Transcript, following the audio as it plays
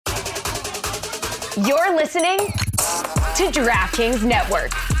You're listening to DraftKings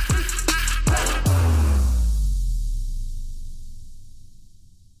Network.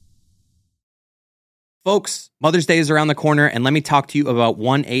 Folks, Mother's Day is around the corner, and let me talk to you about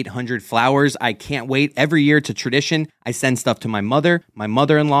 1-800-Flowers. I can't wait. Every year to tradition, I send stuff to my mother, my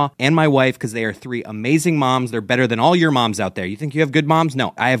mother-in-law, and my wife because they are three amazing moms. They're better than all your moms out there. You think you have good moms?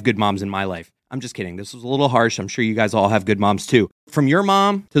 No, I have good moms in my life. I'm just kidding. This was a little harsh. I'm sure you guys all have good moms too. From your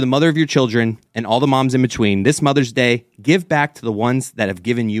mom to the mother of your children and all the moms in between, this Mother's Day, give back to the ones that have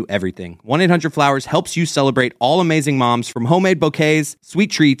given you everything. 1-800-Flowers helps you celebrate all amazing moms, from homemade bouquets,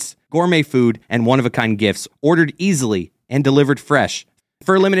 sweet treats, gourmet food, and one-of-a-kind gifts, ordered easily and delivered fresh.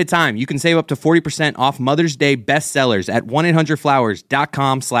 For a limited time, you can save up to 40% off Mother's Day bestsellers at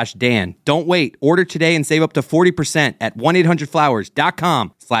 1-800-Flowers.com/Dan. Don't wait. Order today and save up to 40% at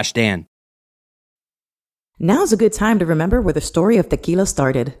 1-800-Flowers.com/Dan. Now's a good time to remember where the story of tequila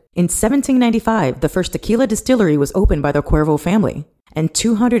started. In 1795, the first tequila distillery was opened by the Cuervo family. And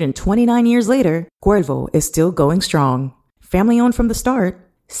 229 years later, Cuervo is still going strong. Family owned from the start,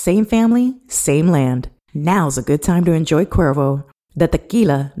 same family, same land. Now's a good time to enjoy Cuervo, the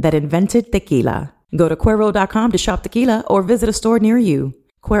tequila that invented tequila. Go to Cuervo.com to shop tequila or visit a store near you.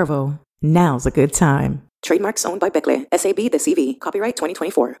 Cuervo, now's a good time. Trademarks owned by Becle, SAB the CV. Copyright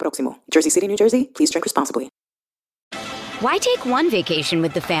 2024. Proximo. Jersey City, New Jersey. Please drink responsibly. Why take one vacation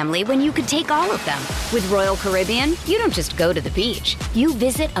with the family when you could take all of them? With Royal Caribbean, you don't just go to the beach. You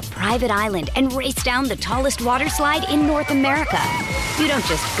visit a private island and race down the tallest water slide in North America. You don't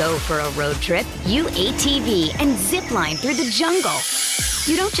just go for a road trip. You ATV and zip line through the jungle.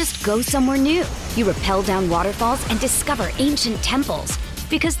 You don't just go somewhere new. You rappel down waterfalls and discover ancient temples.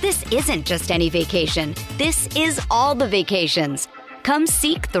 Because this isn't just any vacation. This is all the vacations. Come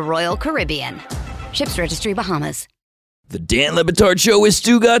seek the Royal Caribbean. Ships Registry, Bahamas. The Dan Le Batard Show with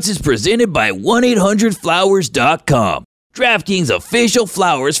Stugotz is presented by 1-800-Flowers.com. DraftKings official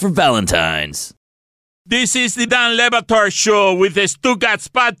flowers for Valentine's. This is the Dan Le Batard Show with the Stugotz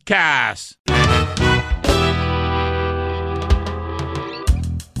Podcast.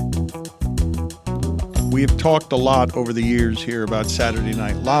 We have talked a lot over the years here about Saturday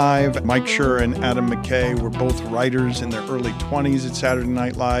Night Live. Mike Schur and Adam McKay were both writers in their early 20s at Saturday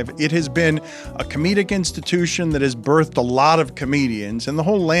Night Live. It has been a comedic institution that has birthed a lot of comedians, and the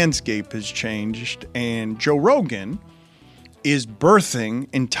whole landscape has changed. And Joe Rogan is birthing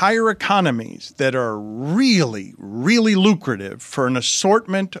entire economies that are really, really lucrative for an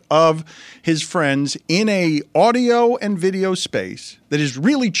assortment of his friends in a audio and video space that is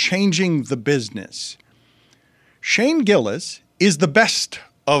really changing the business. Shane Gillis is the best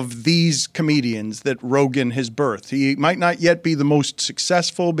of these comedians that Rogan has birthed. He might not yet be the most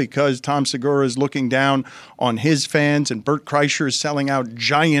successful because Tom Segura is looking down on his fans and Bert Kreischer is selling out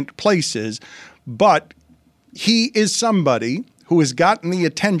giant places, but he is somebody who has gotten the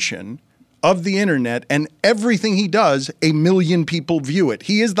attention of the internet, and everything he does, 1 million people view it.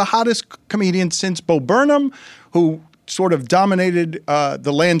 He is the hottest comedian since Bo Burnham, who sort of dominated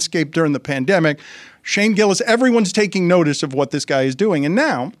the landscape during the pandemic. Shane Gillis, everyone's taking notice of what this guy is doing. And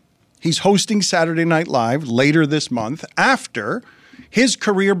now he's hosting Saturday Night Live later this month after his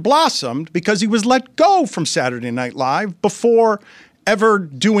career blossomed because he was let go from Saturday Night Live before ever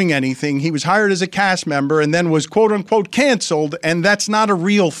doing anything. He was hired as a cast member and then was quote unquote canceled. And that's not a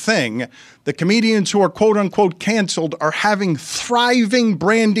real thing. The comedians who are quote unquote canceled are having thriving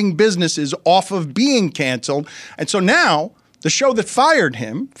branding businesses off of being canceled. And so now the show that fired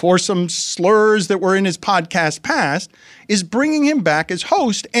him for some slurs that were in his podcast past is bringing him back as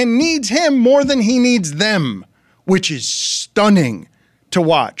host and needs him more than he needs them, which is stunning to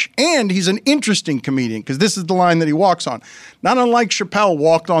watch. And he's an interesting comedian because this is the line that he walks on. Not unlike Chappelle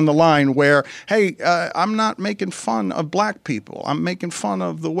walked on the line where, hey, I'm not making fun of black people. I'm making fun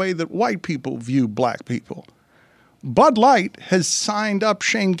of the way that white people view black people. Bud Light has signed up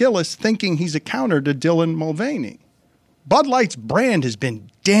Shane Gillis thinking he's a counter to Dylan Mulvaney. Bud Light's brand has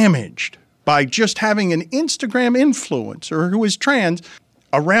been damaged by just having an Instagram influencer who is trans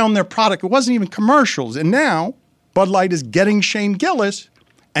around their product. It wasn't even commercials. And now Bud Light is getting Shane Gillis,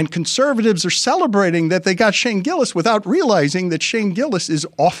 and conservatives are celebrating that they got Shane Gillis without realizing that Shane Gillis is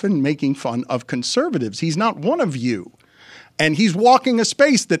often making fun of conservatives. He's not one of you. And he's walking a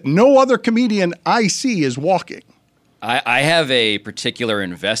space that no other comedian I see is walking. I have a particular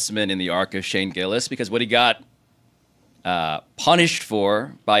investment in the arc of Shane Gillis because what he got punished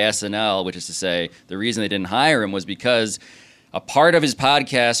for by SNL, which is to say the reason they didn't hire him was because a part of his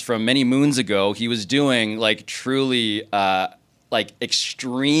podcast from many moons ago, he was doing like truly like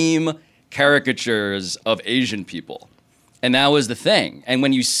extreme caricatures of Asian people. And that was the thing. And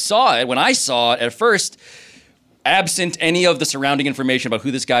when I saw it at first, absent any of the surrounding information about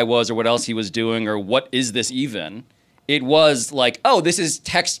who this guy was or what else he was doing or what is this even, it was like, oh, this is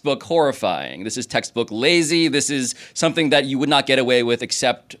textbook horrifying. This is textbook lazy. This is something that you would not get away with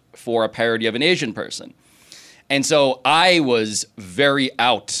except for a parody of an Asian person. And so I was very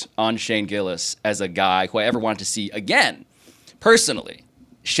out on Shane Gillis as a guy who I ever wanted to see again, personally.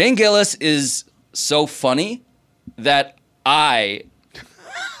 Shane Gillis is so funny that I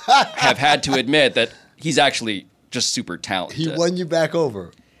have had to admit that he's actually just super talented. He won you back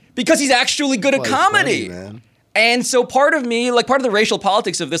over. Because he's actually good at comedy. Funny, man. And so part of me, like part of the racial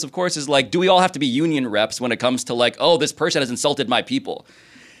politics of this, of course, is like, do we all have to be union reps when it comes to like, oh, this person has insulted my people?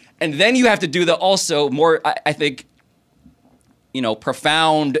 And then you have to do the also more, I think,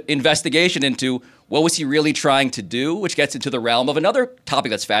 profound investigation into what was he really trying to do, which gets into the realm of another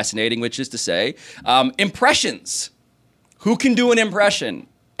topic that's fascinating, which is to say, impressions. Who can do an impression?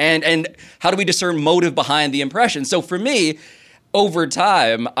 And how do we discern motive behind the impression? So for me, over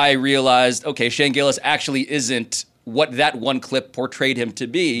time, I realized, okay, Shane Gillis actually isn't what that one clip portrayed him to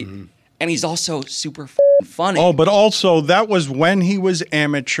be. Mm-hmm. And he's also super funny. Oh, but also that was when he was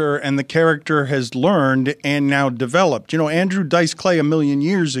amateur and the character has learned and now developed. Andrew Dice Clay a million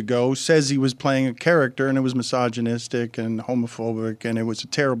years ago says he was playing a character and it was misogynistic and homophobic and it was a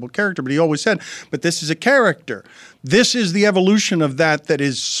terrible character. But he always said, but this is a character. This is the evolution of that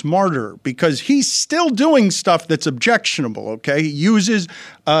is smarter because he's still doing stuff that's objectionable, okay? He uses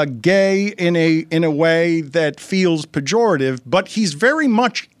gay in a way that feels pejorative, but he's very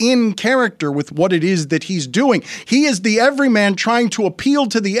much in character with what it is that he's doing. He is the everyman trying to appeal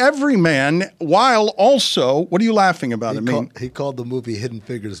to the everyman while also, what are you laughing about? He called the movie Hidden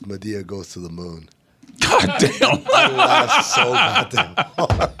Figures Madea Goes to the Moon. God damn. I laughed so goddamn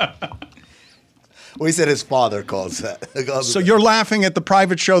hard. Well, he said his father calls that. So you're laughing at the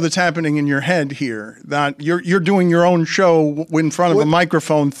private show that's happening in your head here. That you're doing your own show in front of a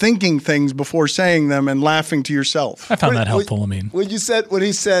microphone, thinking things before saying them, and laughing to yourself. I found that helpful. When he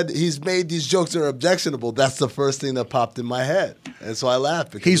said he's made these jokes that are objectionable, that's the first thing that popped in my head, and so I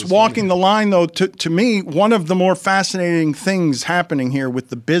laughed. He's walking the line, though. To me, one of the more fascinating things happening here with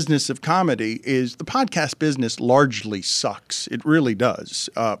the business of comedy is the podcast business largely sucks. It really does,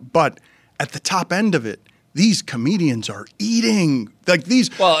 but at the top end of it, these comedians are eating like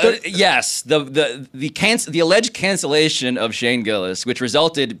these. Well, yes, the alleged cancellation of Shane Gillis, which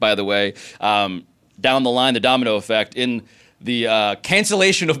resulted, by the way, down the line, the domino effect in the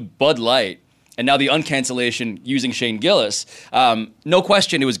cancellation of Bud Light, and now the uncancellation using Shane Gillis. No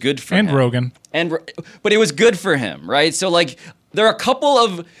question, it was good for him. And Rogan. But it was good for him, right? So like, there are a couple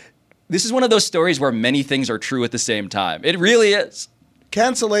of. This is one of those stories where many things are true at the same time. It really is.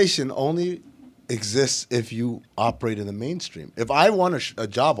 Cancellation only exists if you operate in the mainstream. If I want a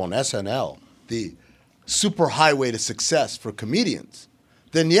job on SNL, the super highway to success for comedians,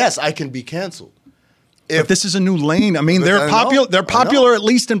 then yes, I can be canceled. But this is a new lane. I mean, they're popular. They're popular at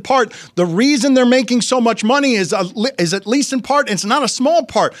least in part. The reason they're making so much money is at least in part. And it's not a small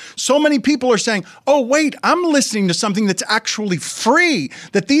part. So many people are saying, "Oh, wait, I'm listening to something that's actually free.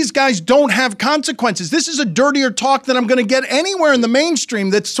 That these guys don't have consequences. This is a dirtier talk than I'm going to get anywhere in the mainstream.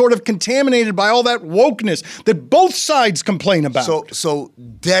 That's sort of contaminated by all that wokeness that both sides complain about." So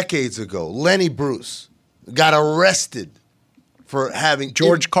decades ago, Lenny Bruce got arrested for having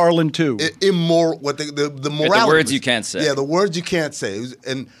George Carlin too. Immoral, the morality. The words you can't say. Yeah, the words you can't say,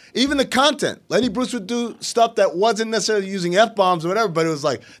 and even the content. Lenny Bruce would do stuff that wasn't necessarily using F-bombs or whatever, but it was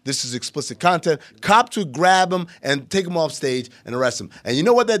like, this is explicit content. Cops would grab him and take him off stage and arrest him. And you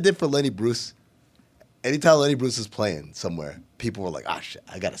know what that did for Lenny Bruce? Anytime Lenny Bruce is playing somewhere, people were like, "Ah, shit,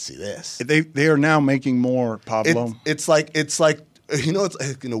 I got to see this." They are now making more, Pablo. It's like the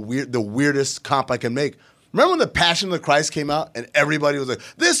weirdest comp I can make. Remember when The Passion of the Christ came out and everybody was like,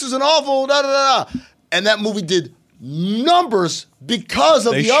 "This is an awful da-da-da-da." And that movie did numbers because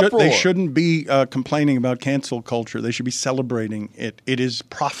of the uproar. They shouldn't be complaining about cancel culture. They should be celebrating it. It is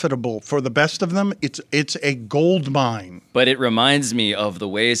profitable. For the best of them, it's a gold mine. But it reminds me of the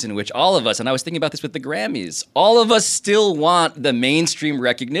ways in which all of us, and I was thinking about this with the Grammys, all of us still want the mainstream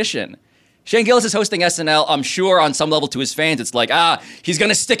recognition. Shane Gillis is hosting SNL. I'm sure on some level to his fans, it's like, he's going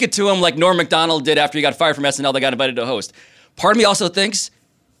to stick it to him like Norm Macdonald did after he got fired from SNL. They got invited to host. Part of me also thinks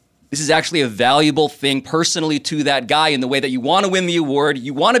this is actually a valuable thing personally to that guy in the way that you want to win the award,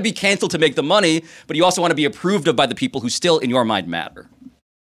 you want to be canceled to make the money, but you also want to be approved of by the people who still, in your mind, matter.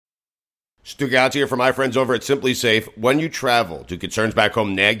 Stu Gatz here from my friends over at Simply Safe. When you travel, do concerns back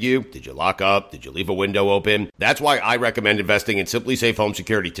home nag you? Did you lock up? Did you leave a window open? That's why I recommend investing in Simply Safe Home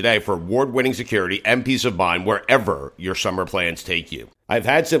Security today for award-winning security and peace of mind wherever your summer plans take you. I've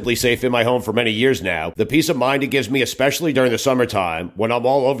had Simply Safe in my home for many years now. The peace of mind it gives me, especially during the summertime when I'm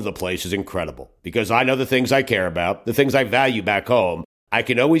all over the place, is incredible. Because I know the things I care about, the things I value back home. I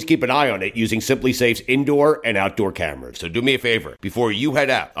can always keep an eye on it using Simply Safe's indoor and outdoor cameras. So do me a favor. Before you head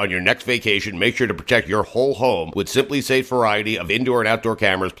out on your next vacation, make sure to protect your whole home with Simply Safe's variety of indoor and outdoor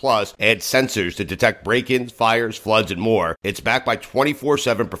cameras, plus add sensors to detect break-ins, fires, floods, and more. It's backed by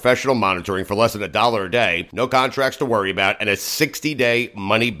 24/7 professional monitoring for less than $1 a day, no contracts to worry about, and a 60-day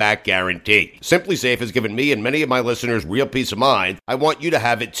money-back guarantee. Simply Safe has given me and many of my listeners real peace of mind. I want you to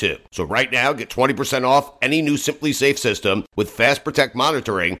have it too. So right now, get 20% off any new Simply Safe system with Fast Protect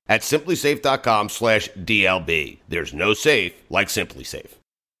monitoring at simplysafe.com/DLB. There's no safe like Simply Safe.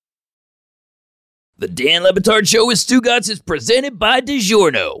 The Dan Le Batard Show with Stu Gatz is presented by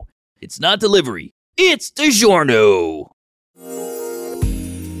DiGiorno. It's not delivery, it's DiGiorno.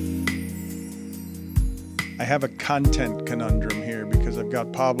 I have a content conundrum here because I've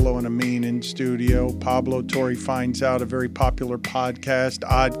got Pablo and Amin in studio. Pablo, Tori Finds Out, a very popular podcast.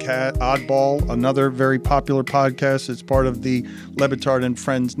 Oddball, another very popular podcast. It's part of the Le Batard and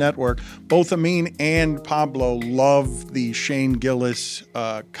Friends network. Both Amin and Pablo love the Shane Gillis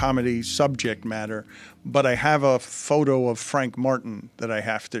comedy subject matter. But I have a photo of Frank Martin that I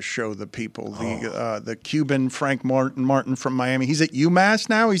have to show the people. The Cuban Frank Martin from Miami. He's at UMass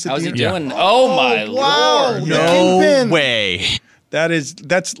now. He's at How's he doing? Oh my Lord! No way.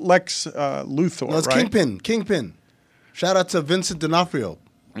 That's Lex Luthor. No, it's right? Kingpin. Shout out to Vincent D'Onofrio.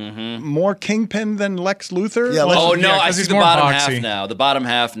 Mm-hmm. More Kingpin than Lex Luthor? Yeah. I see the bottom half now. The bottom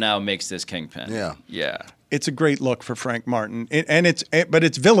half now makes this Kingpin. Yeah. It's a great look for Frank Martin, but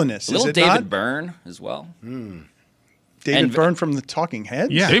it's villainous. A little is it David not? Byrne as well. David Byrne from the Talking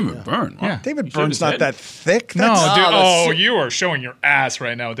Heads? Yeah. David Byrne. Yeah. David Byrne's not that thick. No, That's- dude. You are showing your ass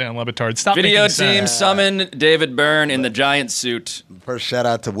right now, Dan Le Batard. Stop Video making team sense. summon David Byrne in the giant suit. First shout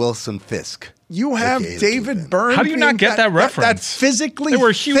out to Wilson Fisk. You have AKA David Byrne. How do you not get that reference? That physically They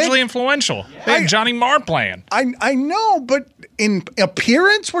were hugely thick? influential. They had Johnny Marr playing. I know, but in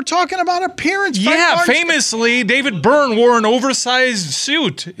appearance, we're talking about appearance. Frank Yeah, Martin's- famously, David Byrne wore an oversized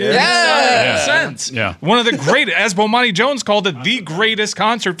suit. Yeah. Sense. Yeah. One of the great, as Bomani Jones called it, the greatest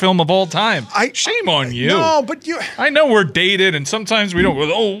concert film of all time. Shame on you. No, but you. I know we're dated, and sometimes we don't.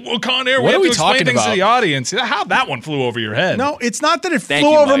 Oh, Con Air. What We are have we to explain talking things to about? the audience. How that one flew over your head? No, it's not that it Thank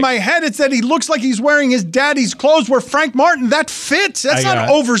flew you, over Mike. my head. It's that he looks like he's wearing his daddy's clothes. Where Frank Martin, that fits. That's not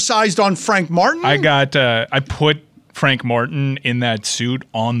oversized on Frank Martin. I put Frank Martin in that suit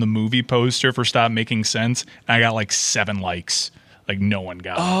on the movie poster for Stop Making Sense, and I got like 7 likes. Like no one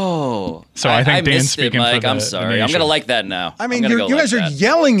got it. Oh. So I think Dan's missed it, speaking Mike. for I'm the sorry. I'm nation. going to like that now. I mean, I'm gonna you go guys like are that.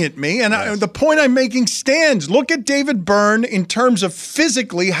 yelling at me, and the point I'm making stands. Look at David Byrne in terms of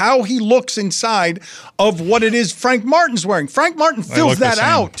physically how he looks inside of what it is Frank Martin's wearing. Frank Martin fills look the that same.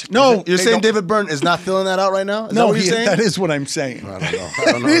 out. No, You're they saying don't- David Byrne is not filling that out right now? Is that No, what you're saying? that is what I'm saying. I don't know.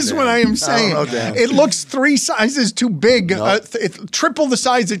 That is what I am saying. know, Dan. It looks 3 sizes too big. Triple the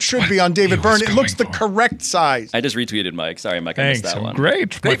size it should be on David Byrne. It looks the correct size. I just retweeted Mike. Sorry, Mike. I Thanks. missed that one.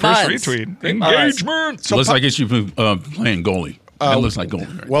 Great. Great My first minds. retweet. Great minds. Engagement. Looks like it should be playing goalie. It looks like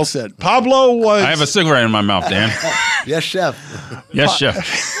goalie. Right? Well said. Pablo was. I have a cigarette in my mouth, Dan. Yes, chef. Yes,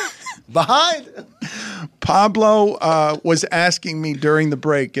 chef. Behind. Pablo was asking me during the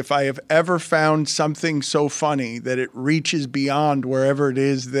break if I have ever found something so funny that it reaches beyond wherever it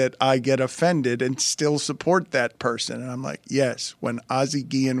is that I get offended and still support that person. And I'm like, yes, when Ozzie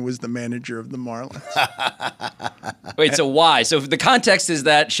Guillen was the manager of the Marlins. Wait, so why? So the context is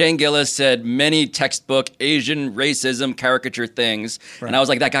that Shane Gillis said many textbook Asian racism caricature things. Right. And I was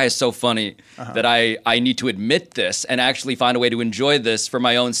like, that guy is so funny that I need to admit this and actually find a way to enjoy this for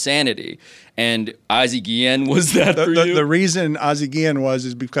my own sanity. And Ozzie Guillen was that for you? The reason Ozzie Guillen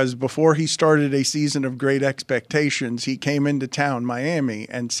is because before he started a season of Great Expectations, he came into town, Miami,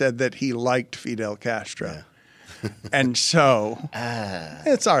 and said that he liked Fidel Castro. Yeah. And so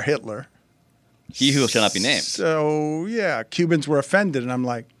it's our Hitler. He who shall not be named. So, yeah, Cubans were offended, and I'm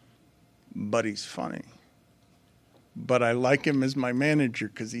like, but he's funny. But I like him as my manager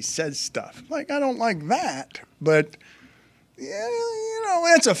because he says stuff. Like, I don't like that, but...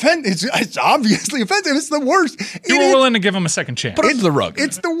 Yeah, it's offensive. It's obviously offensive. It's the worst. You were willing to give him a second chance. Put it to the rug.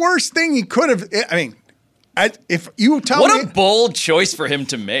 It's the worst thing he could have. I mean, if you tell me. What a bold choice for him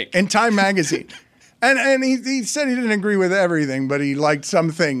to make. In Time Magazine, And he said he didn't agree with everything, but he liked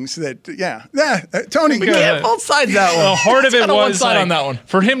some things that, Tony. Both sides that one. The heart of it Kinda one was side like, on that one.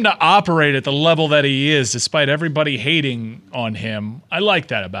 for him to operate at the level that he is, despite everybody hating on him. I like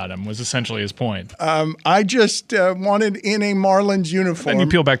that about him, was essentially his point. I just wanted in a Marlins uniform. And you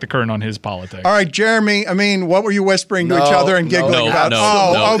peel back the curtain on his politics. All right, Jeremy, what were you whispering to each other and giggling about?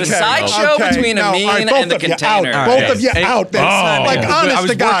 Okay. The sideshow between Amin and the container. Both of you out. Honest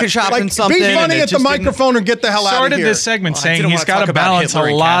to God. Be funny at the microphone or get the hell out of here. Started this segment saying he's got to balance a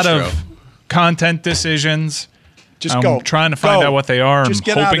lot of content decisions. I'm trying to find out what they are. I'm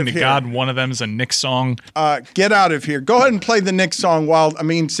hoping to God one of them is a Knicks song. Get out of here. Go ahead and play the Knicks song while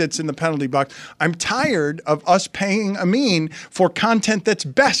Amin sits in the penalty box. I'm tired of us paying Amin for content that's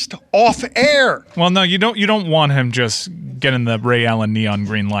best off air. Well, no, you don't want him just getting the Ray Allen neon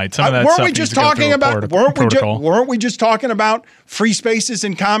green light. Some of that weren't we just talking about free spaces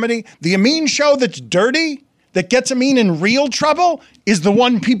in comedy? The Amin show that's dirty, that gets Amin in real trouble, is the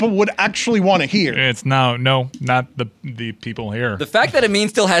one people would actually want to hear. It's not the people here. The fact that Amin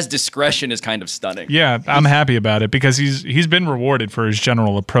still has discretion is kind of stunning. Yeah, I'm happy about it because he's been rewarded for his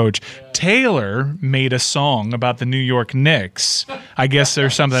general approach. Taylor made a song about the New York Knicks. I guess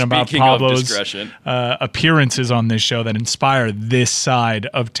there's something about Pablo's appearances on this show that inspired this side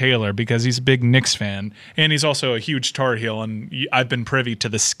of Taylor because he's a big Knicks fan. And he's also a huge Tar Heel, and I've been privy to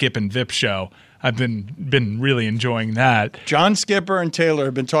the Skip and Vip show. I've been really enjoying that. John Skipper and Taylor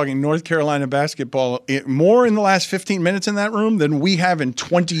have been talking North Carolina basketball more in the last 15 minutes in that room than we have in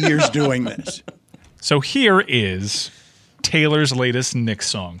 20 years doing this. So here is Taylor's latest Knicks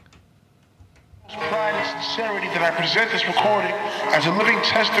song. Pride and sincerity that I present this recording as a living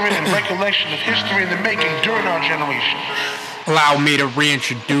testament and recollection of history in the making during our generation. Allow me to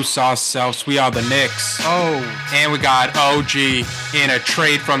reintroduce ourselves. We are the Knicks. Oh. And we got OG in a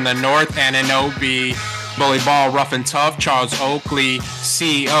trade from the North and an OB. Bully Ball, Rough and Tough, Charles Oakley,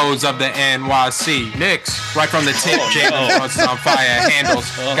 CEOs of the NYC. Knicks, right from the tip, Jalen on fire, handles,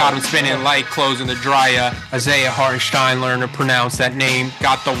 got him spinning like clothes in the dryer. Isaiah Hartenstein learned to pronounce that name,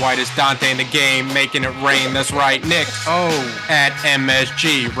 got the whitest Dante in the game, making it rain, that's right, Knicks. Oh, at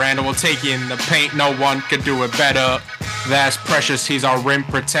MSG, Randall will take you in the paint, no one could do it better. That's Precious, he's our rim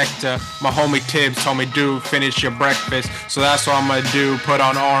protector. My homie Tibbs told me, dude, finish your breakfast. So that's what I'm gonna do, put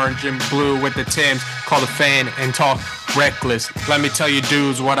on orange and blue with the Timbs. Call the fan and talk reckless. Let me tell you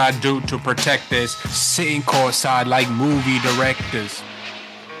dudes what I do to protect this. Sitting courtside like movie directors.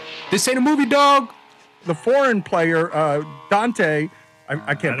 This ain't a movie, dog. The foreign player, Dante,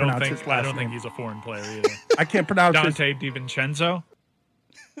 I can't pronounce his last name. I don't think he's a foreign player either. I can't pronounce Dante DiVincenzo?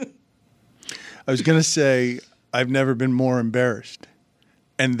 I was going to say, I've never been more embarrassed.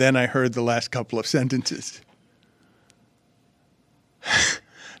 And then I heard the last couple of sentences.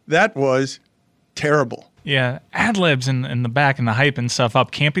 That was terrible. Yeah, ad-libs in the back and the hype and stuff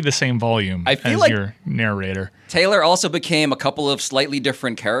up can't be the same volume I feel as like your narrator. Taylor also became a couple of slightly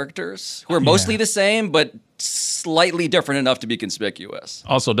different characters who are mostly the same, but slightly different enough to be conspicuous.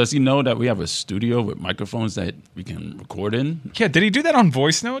 Also, does he know that we have a studio with microphones that we can record in? Yeah, did he do that on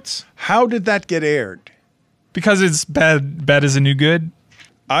voice notes? How did that get aired? Because it's bad is a new good?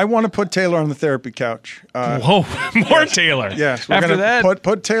 I want to put Taylor on the therapy couch. Whoa, more Taylor. Yes, we're After going that, to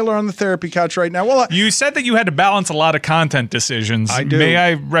put Taylor on the therapy couch right now. Well, you said that you had to balance a lot of content decisions. I do. May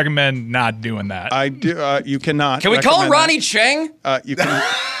I recommend not doing that? I do. You cannot. Can we call Ronnie Cheng? You can.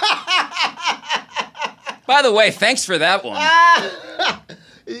 By the way, thanks for that one.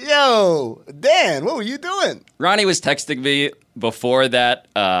 Yo, Dan, what were you doing? Ronnie was texting me before that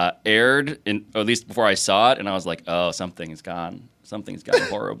aired, or at least before I saw it, and I was like, oh, something's gone. Something's gone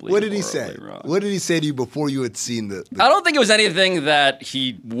horribly. What did he say? Wrong. What did he say to you before you had seen the I don't think it was anything that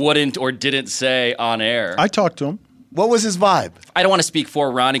he wouldn't or didn't say on air. I talked to him. What was his vibe? I don't want to speak for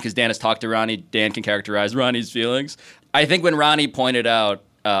Ronnie because Dan has talked to Ronnie. Dan can characterize Ronnie's feelings. I think when Ronnie pointed out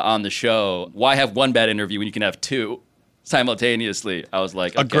on the show, why have one bad interview when you can have two simultaneously? I was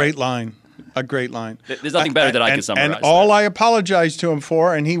like, okay. A great line. A great line. There's nothing better that I can summarize. And all I apologized to him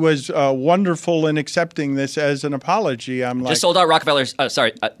for, and he was wonderful in accepting this as an apology. I'm like, just sold out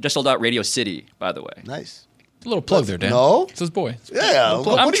just sold out Radio City, by the way. Nice. A little plug there, Dan. No, it's his boy. Yeah,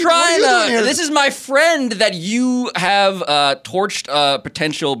 I'm trying. This is my friend that you have torched a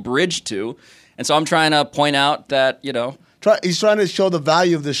potential bridge to, and so I'm trying to point out that he's trying to show the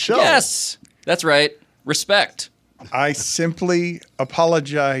value of the show. Yes, that's right. Respect. I simply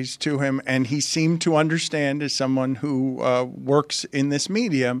apologized to him, and he seemed to understand as someone who works in this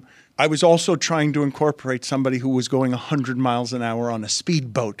medium. I was also trying to incorporate somebody who was going 100 miles an hour on a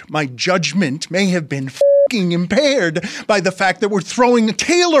speedboat. My judgment may have been fucking impaired by the fact that we're throwing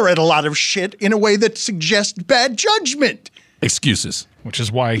Taylor at a lot of shit in a way that suggests bad judgment. Excuses. Which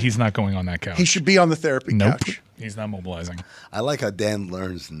is why he's not going on that couch. He should be on the therapy couch. He's not mobilizing. I like how Dan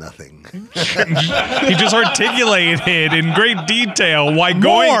learns nothing. He just articulated in great detail why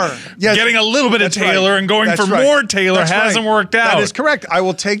getting a little bit of Taylor and going for more Taylor hasn't worked out. That is correct. I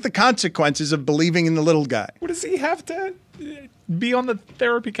will take the consequences of believing in the little guy. What does he have to be on the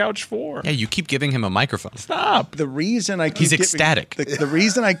therapy couch for? Yeah, you keep giving him a microphone. Stop. The reason I keep He's ecstatic. The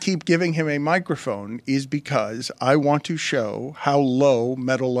reason I keep giving him a microphone is because I want to show how low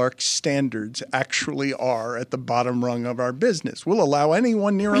Meadowlark's standards actually are at the bottom rung of our business. We'll allow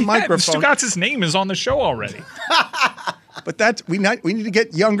anyone near a microphone. Stugatz's name is on the show already. But that's we need to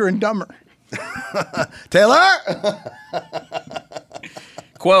get younger and dumber. Taylor?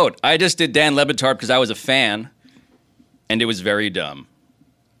 Quote, I just did Dan Le Batard because I was a fan, and it was very dumb.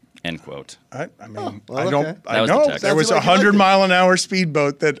 End quote. I mean, well, I okay. know The text. there was a 100-mile-an-hour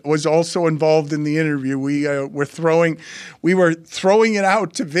speedboat that was also involved in the interview. We were throwing it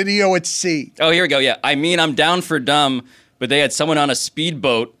out to video at sea. Oh, here we go. Yeah, I mean, I'm down for dumb, but they had someone on a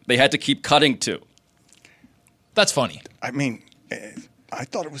speedboat they had to keep cutting to. That's funny. I mean, I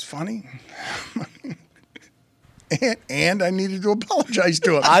thought it was funny. And I needed to apologize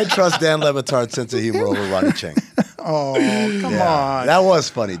to him. I trust Dan Le Batard's sense of humor over Ronnie Chang. Oh, come on. That was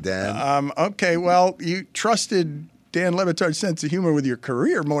funny, Dan. Okay, well, you trusted Dan Le Batard's sense of humor with your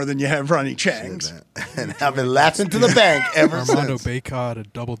career more than you have Ronnie Chang's. And I've been laughing to the bank ever Armando since. Bacot, a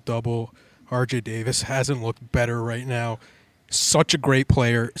double-double. RJ Davis hasn't looked better right now. Such a great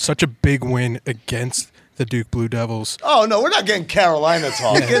player. Such a big win against the Duke Blue Devils. Oh, no, we're not getting Carolina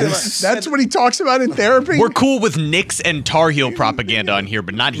talk. That's what he talks about in therapy? We're cool with Knicks and Tar Heel propaganda on here,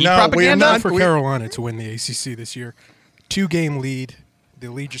 but not Heat propaganda? Not for Carolina to win the ACC this year. 2-game lead. The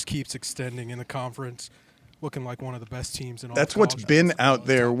lead just keeps extending in the conference. Looking like one of the best teams in all That's what's been out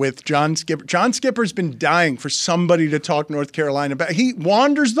there with John Skipper. John Skipper's been dying for somebody to talk North Carolina about. He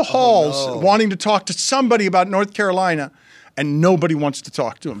wanders the halls wanting to talk to somebody about North Carolina, and nobody wants to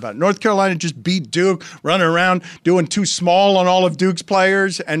talk to him about it. North Carolina just beat Duke, running around doing too small on all of Duke's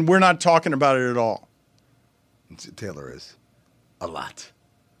players, and we're not talking about it at all. Taylor is. A lot.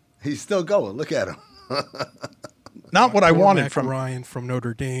 He's still going. Look at him. Not what I wanted from Ryan from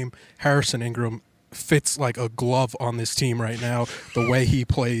Notre Dame. Harrison Ingram fits like a glove on this team right now. The way he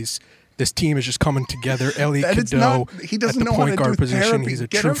plays, this team is just coming together. Elliot Cadeau he doesn't at the know point how to guard do position. therapy. He's a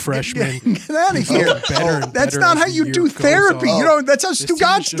true freshman. Get out of here. That's better not as how the you year do goes therapy. on. You know, that's how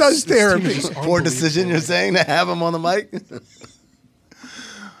Stugatz does therapy. Poor decision you're saying to have him on the mic?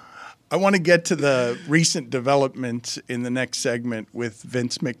 I want to get to the recent developments in the next segment with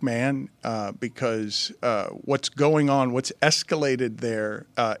Vince McMahon because what's going on, what's escalated there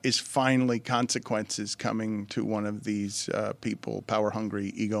is finally consequences coming to one of these people,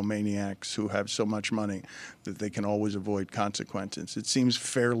 power-hungry egomaniacs who have so much money that they can always avoid consequences. It seems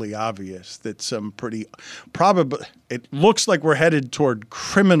fairly obvious that some it looks like we're headed toward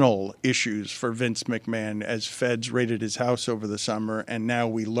criminal issues for Vince McMahon as feds raided his house over the summer, and now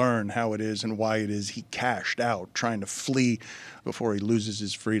we learn how it is and why it is he cashed out trying to flee before he loses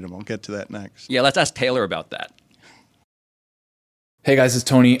his freedom. I'll get to that next. Yeah, let's ask Taylor about that. Hey guys, it's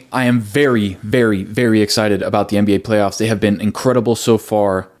Tony. I am very, very, very excited about the NBA playoffs. They have been incredible so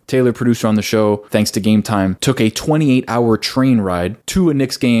far. Taylor, producer on the show, thanks to Game Time, took a 28-hour train ride to a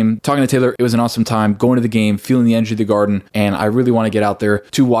Knicks game. Talking to Taylor, it was an awesome time, going to the game, feeling the energy of the Garden, and I really want to get out there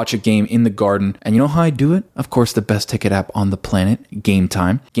to watch a game in the Garden. And you know how I do it? Of course, the best ticket app on the planet, Game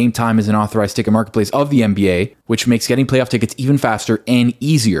Time. Game Time is an authorized ticket marketplace of the NBA, which makes getting playoff tickets even faster and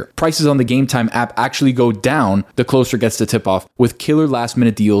easier. Prices on the Game Time app actually go down the closer it gets to tip-off, with killer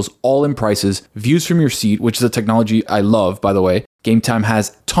last-minute deals, all-in prices, views from your seat, which is a technology I love, by the way. Game Time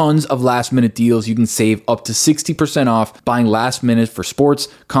has tons of last-minute deals. You can save up to 60% off buying last minute for sports,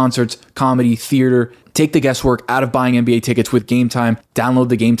 concerts, comedy, theater. Take the guesswork out of buying NBA tickets with Game Time. Download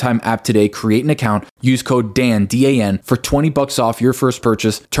the Game Time app today, create an account, use code DAN, D-A-N, for $20 off your first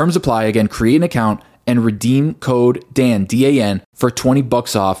purchase. Terms apply. Again, create an account and redeem code DAN, D-A-N, for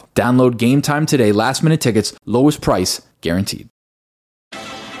 $20 off. Download Game Time today. Last-minute tickets, lowest price, guaranteed.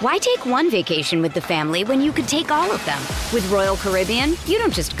 Why take one vacation with the family when you could take all of them? With Royal Caribbean, you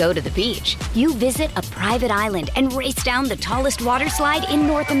don't just go to the beach. You visit a private island and race down the tallest water slide in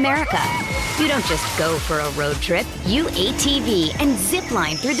North America. You don't just go for a road trip. You ATV and zip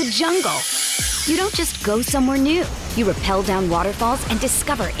line through the jungle. You don't just go somewhere new. You rappel down waterfalls and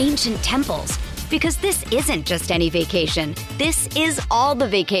discover ancient temples. Because this isn't just any vacation. This is all the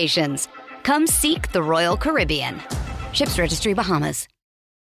vacations. Come seek the Royal Caribbean. Ships Registry, Bahamas.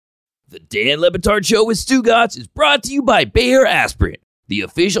 The Dan Le Batard Show with Stugotz is brought to you by Bayer Aspirin, the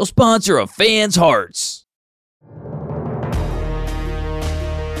official sponsor of fans' hearts.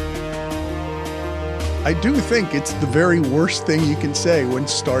 I do think it's the very worst thing you can say when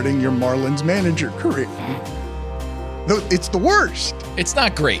starting your Marlins manager career. It's the worst. It's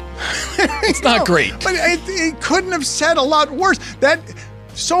not great. It's not great. But it couldn't have said a lot worse. That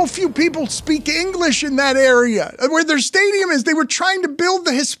so few people speak English in that area where their stadium is. They were trying to build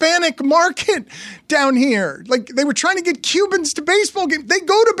the Hispanic market down here. Like they were trying to get Cubans to baseball games. They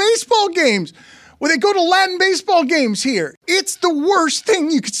go to baseball games. Well, they go to Latin baseball games here. It's the worst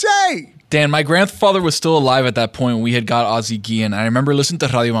thing you could say. Dan, my grandfather was still alive at that point when we had got Ozzie Guillen. I remember listening to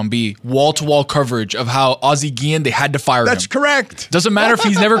Radio Mambi, wall-to-wall coverage of how Ozzie Guillen, they had to fire him. That's correct. Doesn't matter if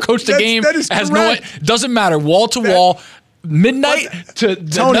he's never coached a game. That is correct. Doesn't matter. Wall-to-wall, midnight to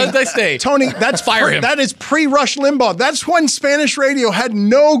the next day. Tony, that's fire him. That is pre-Rush Limbaugh. That's when Spanish radio had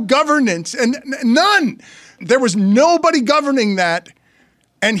no governance and none. There was nobody governing that,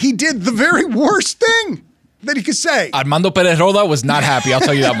 and he did the very worst thing that he could say. Armando Perez Roda was not happy, I'll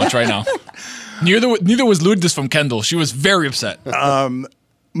tell you that much right now. Neither was Lourdes from Kendall. She was very upset.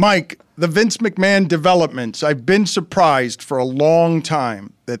 Mike, the Vince McMahon developments, I've been surprised for a long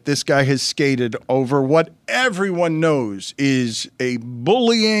time that this guy has skated over what everyone knows is a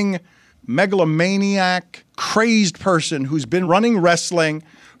bullying, megalomaniac, crazed person who's been running wrestling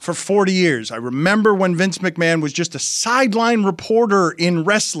for 40 years. I remember when Vince McMahon was just a sideline reporter in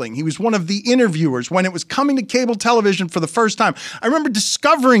wrestling. He was one of the interviewers when it was coming to cable television for the first time. I remember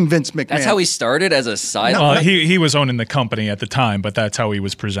discovering Vince McMahon. That's how he started, as a sideline? Well, he was owning the company at the time, but that's how he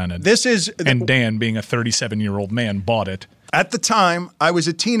was presented. And Dan, being a 37-year-old man, bought it. At the time, I was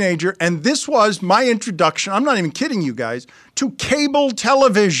a teenager, and this was my introduction, I'm not even kidding you guys, to cable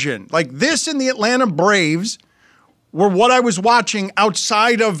television. Like this and the Atlanta Braves were what I was watching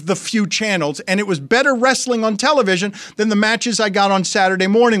outside of the few channels, and it was better wrestling on television than the matches I got on Saturday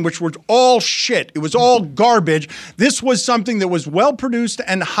morning, which were all shit. It was all garbage. This was something that was well-produced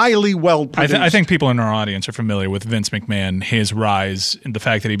and highly well-produced. I think people in our audience are familiar with Vince McMahon, his rise, and the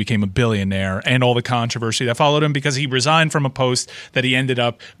fact that he became a billionaire, and all the controversy that followed him because he resigned from a post that he ended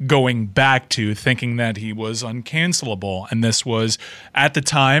up going back to, thinking that he was uncancelable. And this was, at the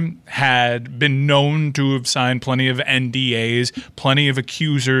time, had been known to have signed plenty of NDAs, plenty of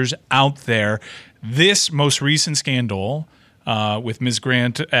accusers out there. This most recent scandal with Ms.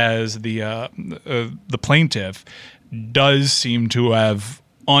 Grant as the plaintiff does seem to have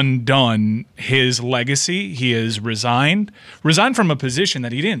undone his legacy. He has resigned from a position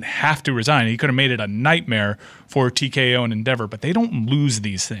that he didn't have to resign. He could have made it a nightmare for TKO and Endeavor, but they don't lose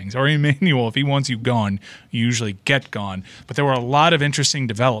these things. Ari Emanuel, if he wants you gone, you usually get gone. But there were a lot of interesting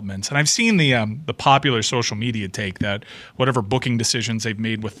developments, and I've seen the popular social media take that whatever booking decisions they've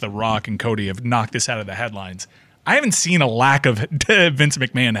made with The Rock and Cody have knocked this out of the headlines. I haven't seen a lack of Vince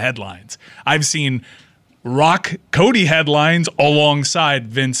McMahon headlines. I've seen Rock Cody headlines alongside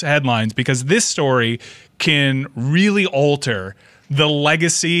Vince headlines, because this story can really alter the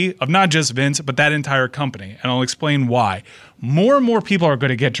legacy of not just Vince, but that entire company. And I'll explain why. More and more people are going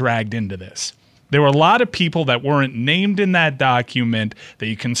to get dragged into this. There were a lot of people that weren't named in that document that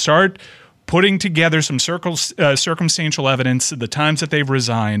you can start putting together some circumstantial evidence of the times that they've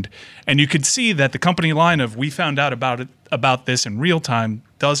resigned, and you could see that the company line of "we found out about this in real time"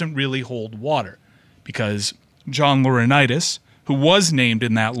 doesn't really hold water. Because John Laurinaitis, who was named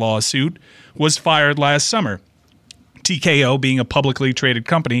in that lawsuit, was fired last summer. TKO, being a publicly traded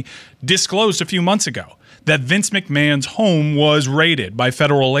company, disclosed a few months ago that Vince McMahon's home was raided by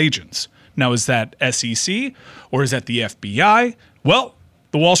federal agents. Now, is that SEC or is that the FBI? Well,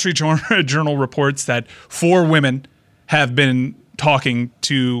 the Wall Street Journal reports that 4 women have been talking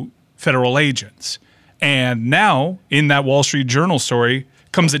to federal agents. And now, in that Wall Street Journal story,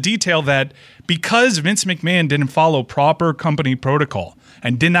 comes a detail that because Vince McMahon didn't follow proper company protocol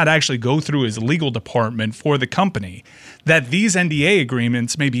and did not actually go through his legal department for the company, that these NDA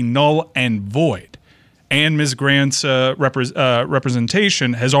agreements may be null and void. And Ms. Grant's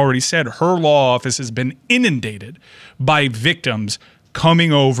representation has already said her law office has been inundated by victims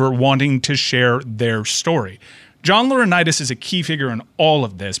coming over wanting to share their story. John Laurinaitis is a key figure in all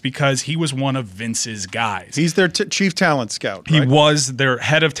of this because he was one of Vince's guys. He's their chief talent scout, right? He was their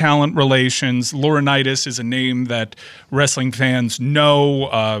head of talent relations. Laurinaitis is a name that wrestling fans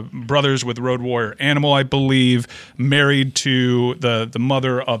know. Brothers with Road Warrior Animal, I believe, married to the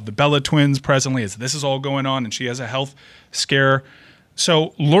mother of the Bella twins presently, as this is all going on, and she has a health scare.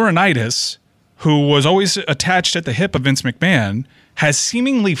 So Laurinaitis, who was always attached at the hip of Vince McMahon, has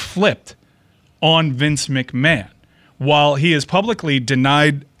seemingly flipped on Vince McMahon. while he has publicly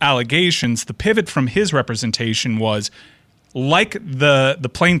denied allegations, the pivot from his representation was, like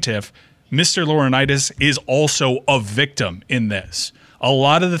the plaintiff, Mr. Laurinaitis is also a victim in this. A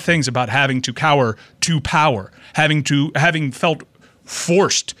lot of the things about having to cower to power, having felt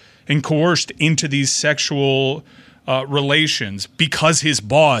forced and coerced into these sexual relations because his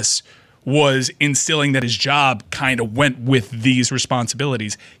boss was instilling that his job kind of went with these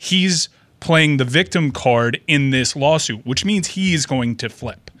responsibilities. He's playing the victim card in this lawsuit, which means he is going to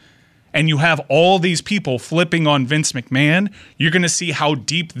flip. And you have all these people flipping on Vince McMahon, you're going to see how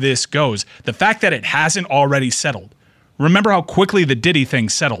deep this goes. The fact that it hasn't already settled. Remember how quickly the Diddy thing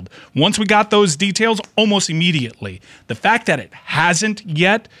settled. Once we got those details, almost immediately. The fact that it hasn't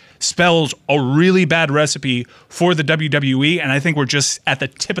yet spells a really bad recipe for the WWE, and I think we're just at the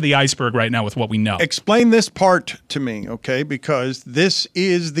tip of the iceberg right now with what we know. Explain this part to me, okay? Because this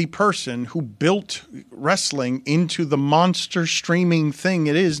is the person who built wrestling into the monster streaming thing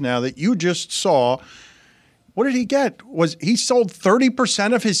it is now that you just saw. What did he get? Was he sold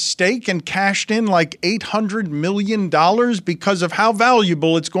 30% of his stake and cashed in like $800 million because of how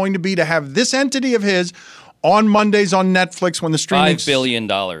valuable it's going to be to have this entity of his on Mondays on Netflix when the streaming $5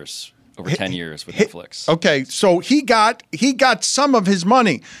 billion over 10 years with Netflix. Okay, so he got some of his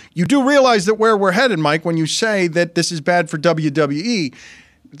money. You do realize that where we're headed, Mike, when you say that this is bad for WWE,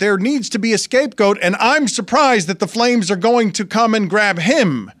 there needs to be a scapegoat, and I'm surprised that the Flames are going to come and grab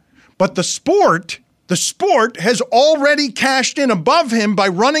him. But the sport has already cashed in above him by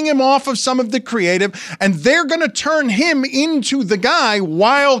running him off of some of the creative, and they're going to turn him into the guy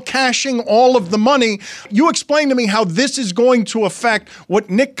while cashing all of the money. You explain to me how this is going to affect what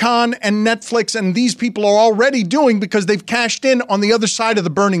Nick Khan and Netflix and these people are already doing because they've cashed in on the other side of the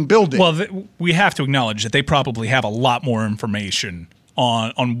burning building. Well, we have to acknowledge that they probably have a lot more information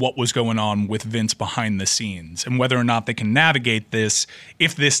on what was going on with Vince behind the scenes and whether or not they can navigate this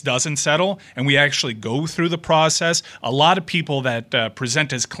if this doesn't settle and we actually go through the process. A lot of people that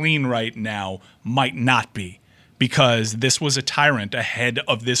present as clean right now might not be, because this was a tyrant ahead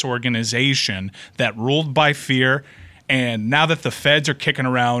of this organization that ruled by fear. And now that the feds are kicking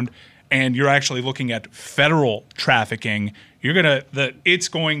around and you're actually looking at federal trafficking, it's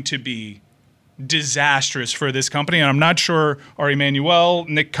going to be disastrous for this company, and I'm not sure Ari Emanuel,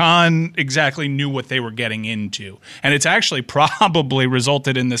 Nick Khan exactly knew what they were getting into. And it's actually probably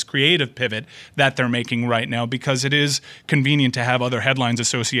resulted in this creative pivot that they're making right now because it is convenient to have other headlines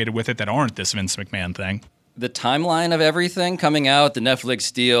associated with it that aren't this Vince McMahon thing. The timeline of everything coming out, the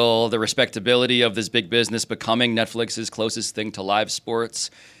Netflix deal, the respectability of this big business becoming Netflix's closest thing to live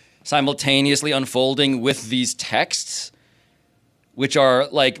sports, simultaneously unfolding with these texts, which are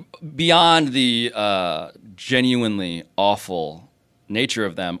like beyond the genuinely awful nature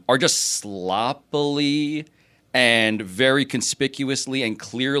of them, are just sloppily and very conspicuously and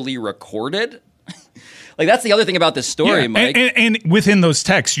clearly recorded. Like, that's the other thing about this story, Mike. And within those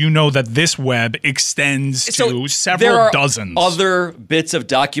texts, you know that this web extends to several dozens. Other bits of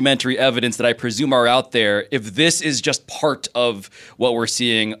documentary evidence that I presume are out there, if this is just part of what we're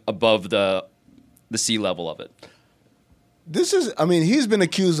seeing above the sea level of it. He's been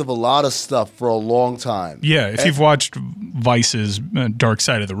accused of a lot of stuff for a long time. Yeah, if you've watched Vice's Dark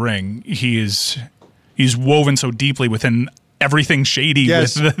Side of the Ring, he's woven so deeply within everything shady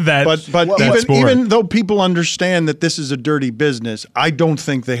with that. But even though people understand that this is a dirty business, I don't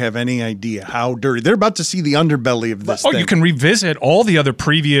think they have any idea how dirty. They're about to see the underbelly of this thing. You can revisit all the other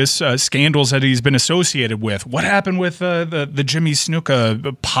previous scandals that he's been associated with. What happened with the Jimmy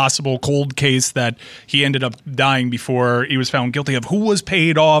Snuka possible cold case that he ended up dying before he was found guilty of? Who was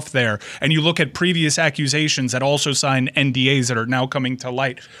paid off there? And you look at previous accusations that also signed NDAs that are now coming to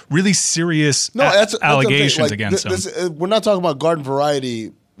light. Really serious allegations against him. We're not talking about garden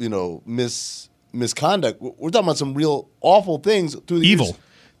variety, misconduct. We're talking about some real awful things through the years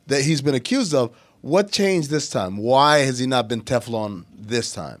that he's been accused of. What changed this time? Why has he not been Teflon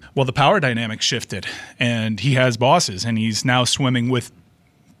this time? Well, the power dynamic shifted, and he has bosses, and he's now swimming with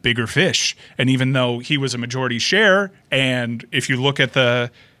bigger fish. And even though he was a majority share, and if you look at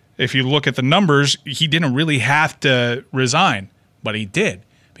the numbers, he didn't really have to resign, but he did,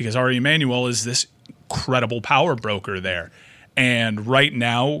 because Ari Emanuel is this incredible power broker there. And right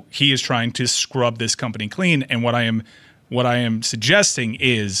now he is trying to scrub this company clean. And what I am suggesting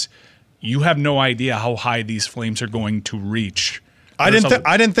is you have no idea how high these flames are going to reach. I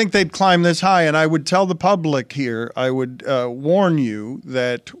didn't think they'd climb this high, and I would tell the public here, I would warn you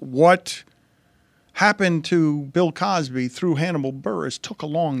that happened to Bill Cosby through Hannibal Buress took a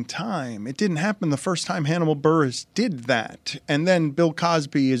long time. It didn't happen the first time Hannibal Buress did that. And then Bill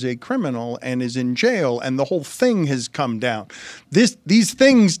Cosby is a criminal and is in jail, and the whole thing has come down. These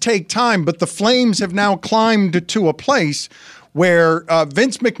things take time, but the flames have now climbed to a place where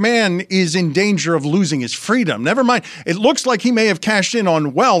Vince McMahon is in danger of losing his freedom. Never mind, it looks like he may have cashed in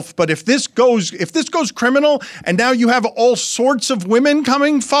on wealth, but if this goes criminal and now you have all sorts of women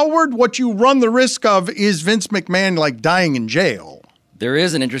coming forward, what you run the risk of is Vince McMahon like dying in jail. There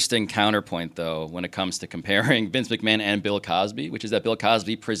is an interesting counterpoint, though, when it comes to comparing Vince McMahon and Bill Cosby, which is that Bill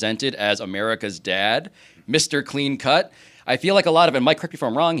Cosby presented as America's dad, Mr. Clean Cut. I feel like a lot of it, Mike, correct me if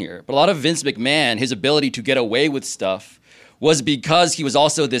I'm wrong here, but a lot of Vince McMahon, his ability to get away with stuff was because he was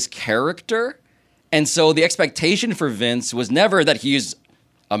also this character. And so the expectation for Vince was never that he's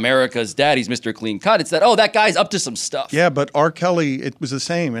America's dad, he's Mr. Clean Cut. It's that, oh, that guy's up to some stuff. Yeah, but R. Kelly, it was the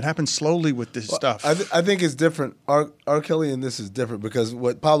same. It happened slowly with this stuff. I think it's different. R. Kelly in this is different because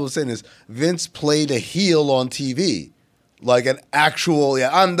what Pablo was saying is Vince played a heel on TV. Like an actual,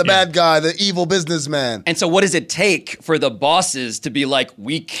 I'm the bad guy, the evil businessman. And so what does it take for the bosses to be like,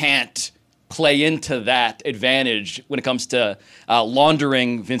 we can't play into that advantage when it comes to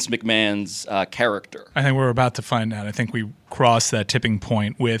laundering Vince McMahon's character? I think we're about to find out. I think we crossed that tipping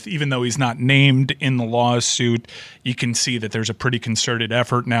point with, even though he's not named in the lawsuit, you can see that there's a pretty concerted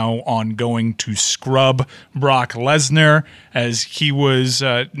effort now on going to scrub Brock Lesnar, as he was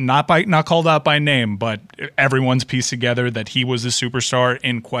not called out by name, but everyone's pieced together that he was the superstar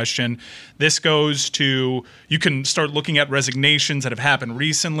in question. This goes to, you can start looking at resignations that have happened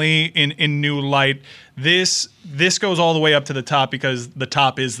recently in new light. This goes all the way up to the top because the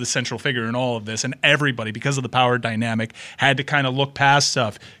top is the central figure in all of this, and everybody, because of the power dynamic, had to kind of look past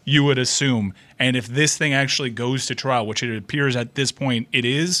stuff, you would assume. And if this thing actually goes to trial, which it appears at this point it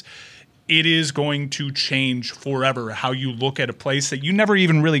is going to change forever how you look at a place that you never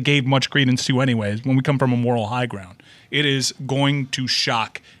even really gave much credence to anyways when we come from a moral high ground. It is going to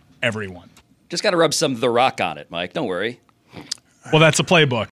shock everyone. Just got to rub some The Rock on it, Mike. Don't worry. Well, that's a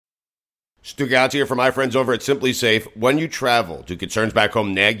playbook. Stu Gouts here for my friends over at Simply Safe. When you travel, do concerns back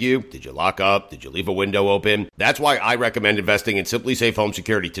home nag you? Did you lock up? Did you leave a window open? That's why I recommend investing in Simply Safe Home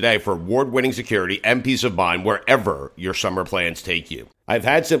Security today for award-winning security and peace of mind wherever your summer plans take you. I've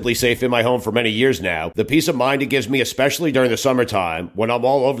had Simply Safe in my home for many years now. The peace of mind it gives me, especially during the summertime when I'm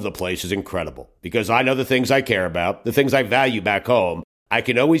all over the place, is incredible. Because I know the things I care about, the things I value back home. I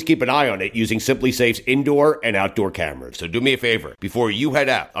can always keep an eye on it using Simply Safe's indoor and outdoor cameras. So do me a favor. Before you head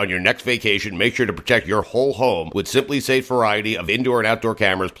out on your next vacation, make sure to protect your whole home with Simply Safe's variety of indoor and outdoor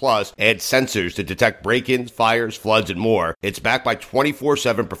cameras, plus add sensors to detect break-ins, fires, floods, and more. It's backed by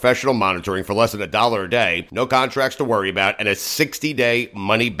 24/7 professional monitoring for less than $1 a day, no contracts to worry about, and a 60-day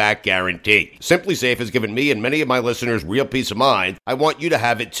money-back guarantee. Simply Safe has given me and many of my listeners real peace of mind. I want you to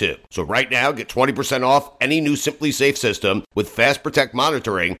have it too. So right now, get 20% off any new Simply Safe system with Fast Protect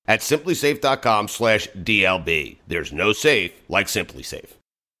monitoring at simplysafe.com/DLB. There's no safe like Simply Safe.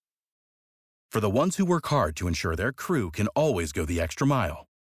 For the ones who work hard to ensure their crew can always go the extra mile,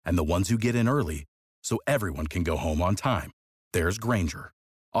 and the ones who get in early so everyone can go home on time, there's Grainger,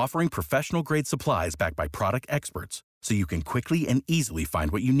 offering professional-grade supplies backed by product experts so you can quickly and easily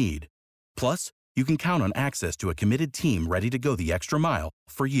find what you need. Plus, you can count on access to a committed team ready to go the extra mile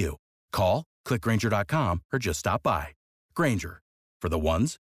for you. Call, click Grainger.com, or just stop by. Grainger, for the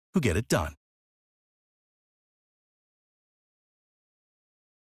ones who get it done.